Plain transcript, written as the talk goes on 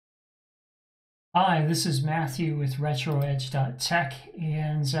Hi, this is Matthew with RetroEdge.Tech,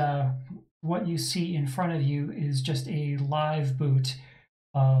 and what you see in front of you is just a live boot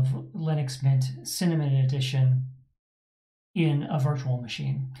of Linux Mint Cinnamon Edition in a virtual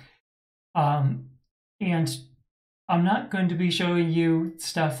machine. And I'm not going to be showing you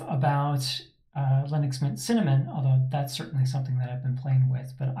stuff about Linux Mint Cinnamon, although that's certainly something that I've been playing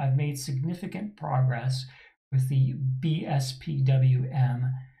with, but I've made significant progress with the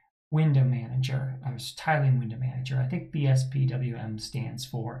bspwm window manager, or tiling window manager. I think bspwm stands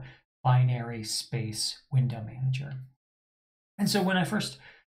for binary space window manager. And so when I first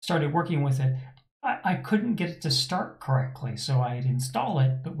started working with it, I couldn't get it to start correctly, so I'd install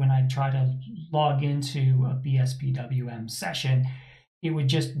it, but when I'd try to log into a bspwm session, it would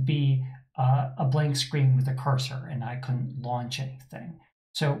just be a blank screen with a cursor, and I couldn't launch anything.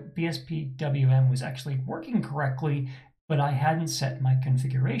 So bspwm was actually working correctly, but I hadn't set my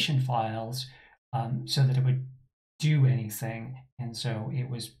configuration files so that it would do anything. And so it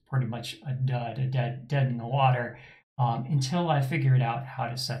was pretty much a dud, dead in the water, until I figured out how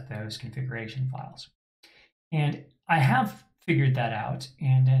to set those configuration files. And I have figured that out,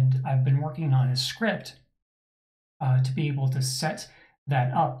 and I've been working on a script to be able to set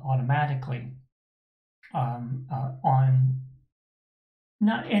that up automatically on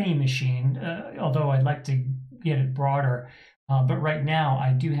not any machine, although I'd like to get it broader, but right now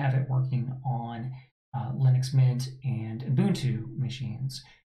I do have it working on Linux Mint and Ubuntu machines.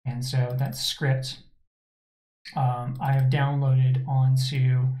 And so that script I have downloaded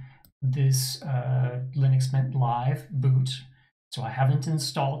onto this Linux Mint LiveBoot. So I haven't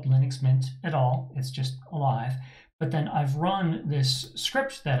installed Linux Mint at all, it's just alive. But then I've run this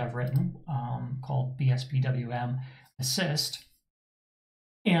script that I've written called bspwm assist,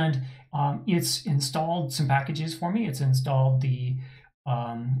 and it's installed some packages for me. It's installed the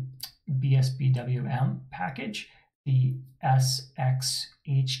bspwm package, the sxhkd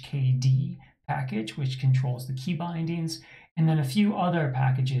package, which controls the key bindings, and then a few other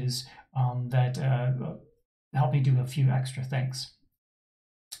packages that help me do a few extra things.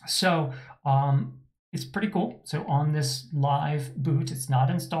 So it's pretty cool. So on this live boot, it's not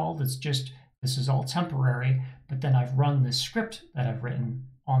installed. It's just, this is all temporary, but then I've run this script that I've written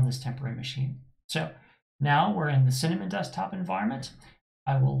on this temporary machine. So now we're in the Cinnamon desktop environment.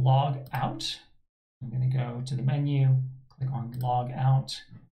 I will log out. I'm going to go to the menu, click on log out,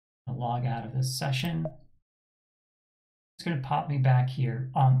 and log out of this session. It's going to pop me back here.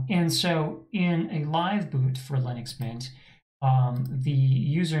 And so in a live boot for Linux Mint,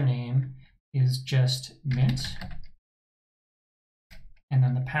 the username is just mint, and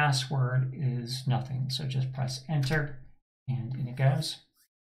then the password is nothing. So just press enter, and in it goes.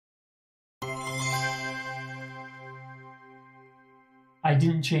 I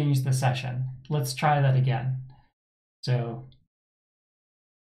didn't change the session. Let's try that again. So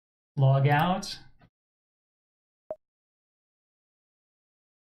log out.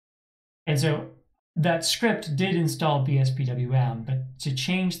 And so that script did install bspwm, but to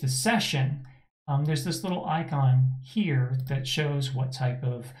change the session, there's this little icon here that shows what type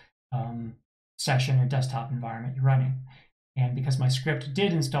of session or desktop environment you're running. And because my script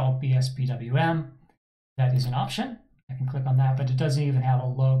did install bspwm, that is an option. I can click on that, but it doesn't even have a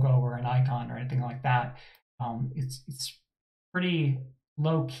logo or an icon or anything like that. It's pretty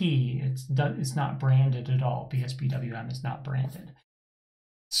low key. It's not branded at all. bspwm is not branded.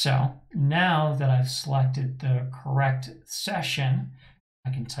 So now that I've selected the correct session, I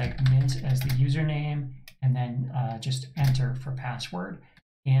can type mint as the username and then just enter for password.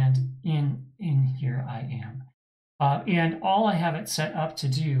 And in here I am. And all I have it set up to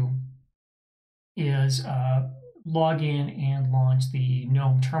do is log in and launch the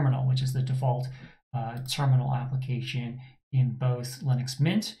GNOME terminal, which is the default terminal application in both Linux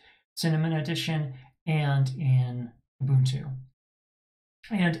Mint Cinnamon Edition and in Ubuntu.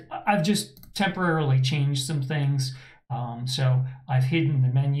 And I've just temporarily changed some things. So I've hidden the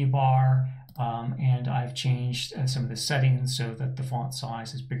menu bar, and I've changed some of the settings so that the font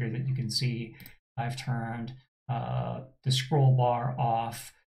size is bigger that you can see. I've turned the scroll bar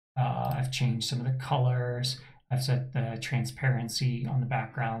off. I've changed some of the colors. I've set the transparency on the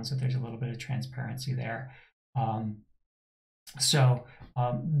background so there's a little bit of transparency there.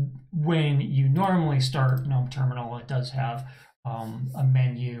 When you normally start GNOME Terminal, it does have a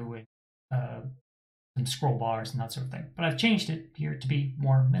menu and some scroll bars and that sort of thing. But I've changed it here to be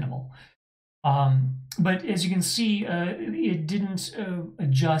more minimal. But as you can see, it didn't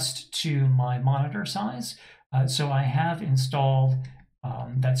adjust to my monitor size. So I have installed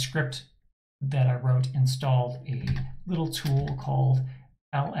that script that I wrote, installed a little tool called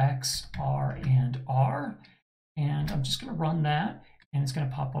lxrnd I'm just going to run that, and it's going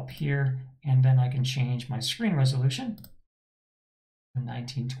to pop up here, and then I can change my screen resolution.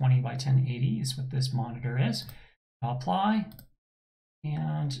 1920 by 1080 is what this monitor is. I'll apply,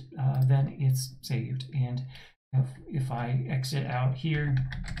 and then it's saved. And if I exit out here,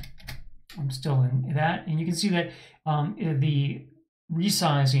 I'm still in that, and you can see that the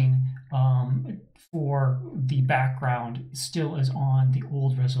resizing for the background still is on the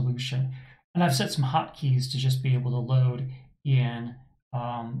old resolution. And I've set some hotkeys to just be able to load in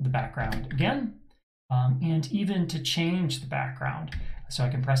the background again, and even to change the background. So I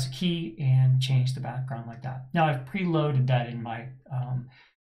can press a key and change the background like that. Now I've preloaded that in my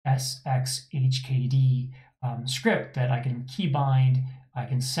SXHKD script that I can keybind. I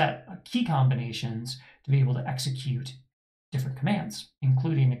can set key combinations to be able to execute different commands,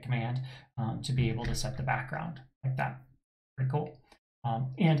 including a command to be able to set the background like that. Pretty cool.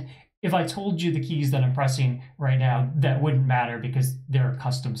 And if I told you the keys that I'm pressing right now, that wouldn't matter because they're a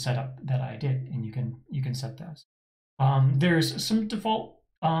custom setup that I did, and you can set those. There's some default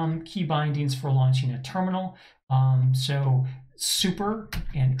key bindings for launching a terminal. So super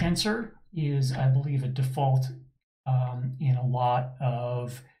and enter is, I believe, a default in a lot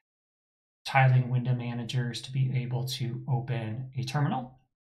of tiling window managers to be able to open a terminal.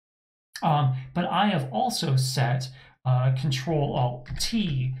 But I have also set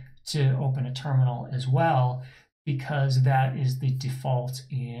Control-Alt-T to open a terminal as well, because that is the default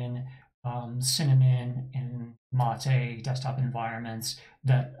in Cinnamon and Mate desktop environments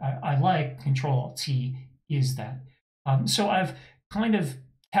that I like. Control-Alt-T is that. So I've kind of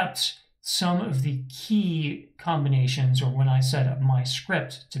kept some of the key combinations, or when I set up my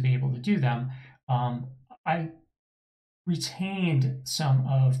script to be able to do them, I retained some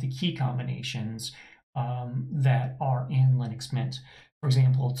of the key combinations that are in Linux Mint. For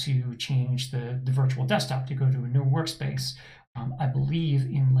example, to change the virtual desktop to go to a new workspace, I believe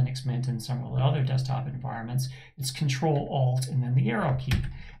in Linux Mint and several other desktop environments, it's Control-Alt and then the arrow key.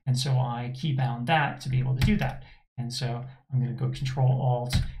 And so I keybound that to be able to do that. And so I'm going to go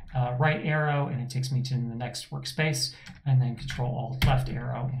Control-Alt right arrow, and it takes me to the next workspace, and then Control-Alt left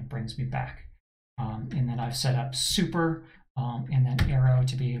arrow, and it brings me back. And then I've set up super and then arrow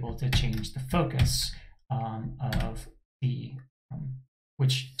to be able to change the focus of the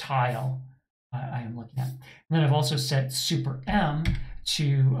which tile I am looking at. And then I've also set super M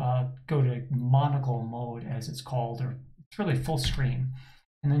to go to monocle mode, as it's called, or it's really full screen.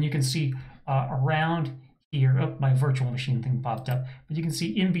 And then you can see around here, oh, my virtual machine thing popped up, but you can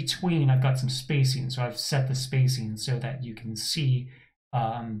see in between I've got some spacing. So I've set the spacing so that you can see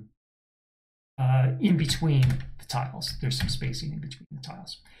in between the tiles. There's some spacing in between the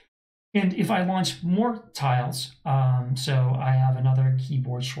tiles. And if I launch more tiles, so I have another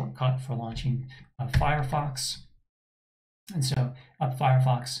keyboard shortcut for launching Firefox. And so up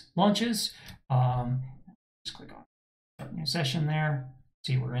Firefox launches, just click on start new session there.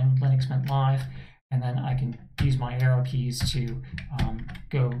 See, we're in Linux Mint Live. And then I can use my arrow keys to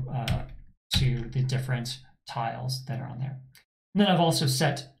go to the different tiles that are on there. And then I've also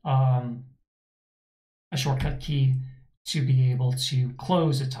set a shortcut key to be able to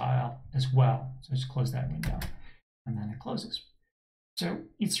close a tile as well. So just close that window, and then it closes. So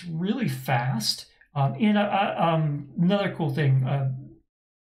it's really fast. And another cool thing,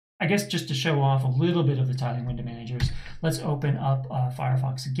 I guess just to show off a little bit of the tiling window managers, let's open up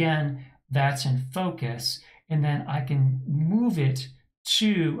Firefox again. That's in focus, and then I can move it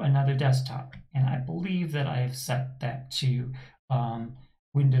to another desktop. And I believe that I have set that to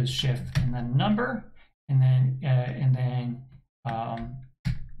Windows Shift and then number, and then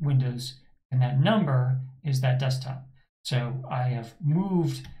Windows, and that number is that desktop. So I have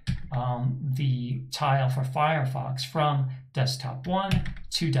moved the tile for Firefox from desktop 1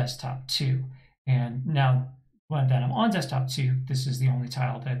 to desktop 2, and now that I'm on desktop 2, this is the only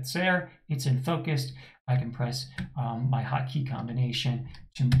tile that's there. It's in focused. I can press my hotkey combination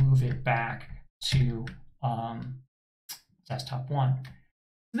to move it back to desktop 1.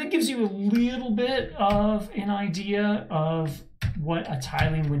 That gives you a little bit of an idea of what a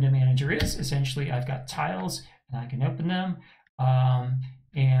tiling window manager is. Essentially, I've got tiles, and I can open them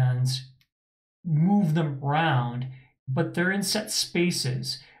and move them around, but they're in set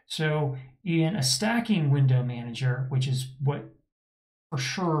spaces. So in a stacking window manager, which is what for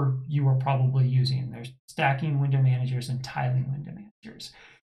sure you are probably using, there's stacking window managers and tiling window managers.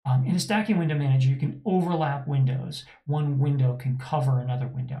 In a stacking window manager, you can overlap windows. One window can cover another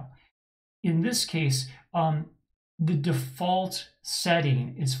window. In this case, the default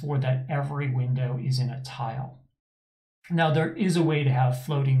setting is for that every window is in a tile. Now, there is a way to have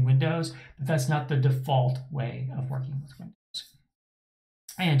floating windows, but that's not the default way of working with Windows.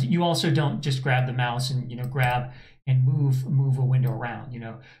 And you also don't just grab the mouse and grab and move a window around.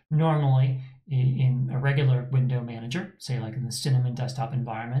 Normally in a regular window manager, say like in the Cinnamon desktop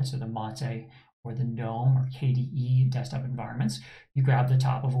environments or the Mate or the GNOME or KDE desktop environments, you grab the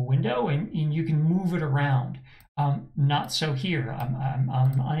top of a window and you can move it around. Not so here. I'm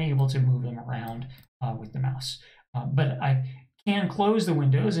unable to move them around with the mouse. But I can close the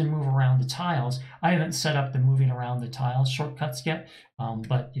windows and move around the tiles. I haven't set up the moving around the tiles shortcuts yet,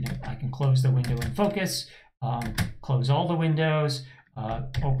 but I can close the window in focus, close all the windows,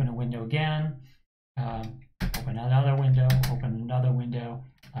 open a window again, open another window,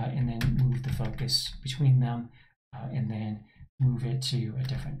 and then move the focus between them, and then move it to a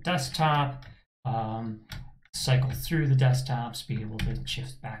different desktop, cycle through the desktops, be able to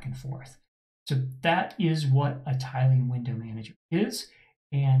shift back and forth. So that is what a tiling window manager is,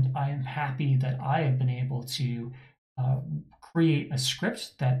 and I am happy that I have been able to create a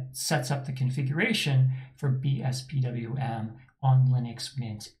script that sets up the configuration for bspwm on Linux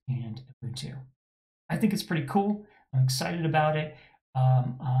Mint and Ubuntu. I think it's pretty cool. I'm excited about it.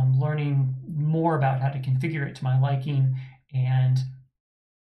 I'm learning more about how to configure it to my liking, and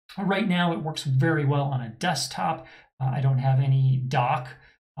right now it works very well on a desktop. I don't have any dock,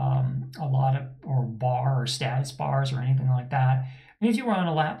 or bar or status bars or anything like that. And if you were on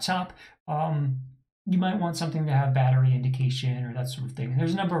a laptop, you might want something to have battery indication or that sort of thing.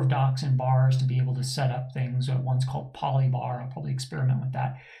 There's a number of docks and bars to be able to set up things. One's called Polybar. I'll probably experiment with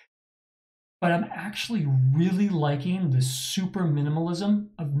that. But I'm actually really liking the super minimalism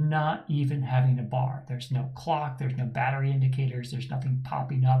of not even having a bar. There's no clock, there's no battery indicators, there's nothing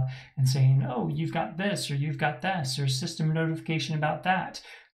popping up and saying, oh, you've got this, or you've got this, or system notification about that.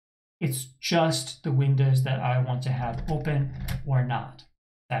 It's just the windows that I want to have open or not.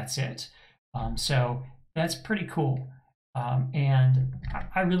 That's it. So that's pretty cool. And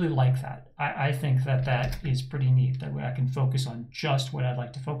I really like that. I think that that is pretty neat, that way I can focus on just what I'd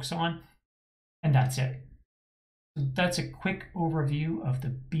like to focus on. And that's it. So that's a quick overview of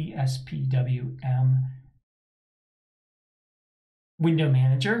the bspwm window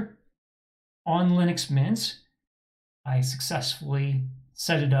manager on Linux Mint. I successfully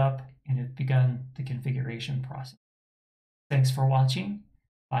set it up and have begun the configuration process. Thanks for watching.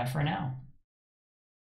 Bye for now.